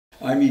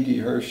I'm E.D.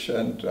 Hirsch,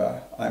 and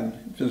I'm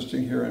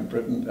visiting here in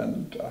Britain,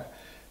 and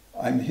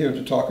I'm here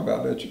to talk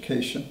about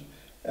education.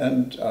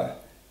 And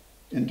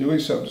in doing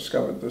so,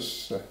 discovered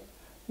this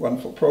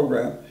wonderful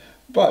program.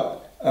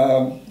 But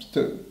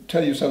to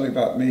tell you something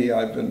about me,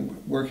 I've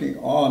been working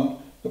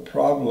on the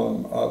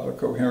problem of a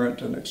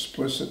coherent and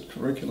explicit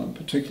curriculum,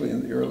 particularly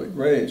in the early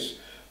grades,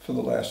 for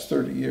the last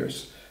 30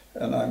 years.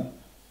 And I'm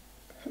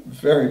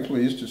very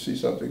pleased to see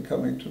something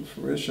coming to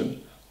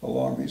fruition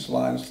along these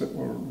lines that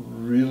will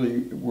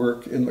really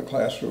work in the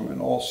classroom in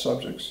all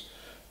subjects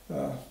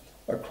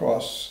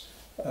across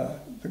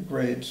the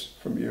grades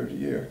from year to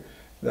year.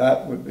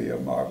 That would be a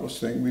marvelous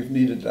thing. We've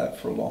needed that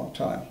for a long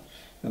time.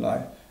 And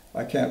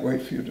I can't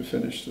wait for you to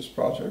finish this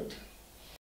project.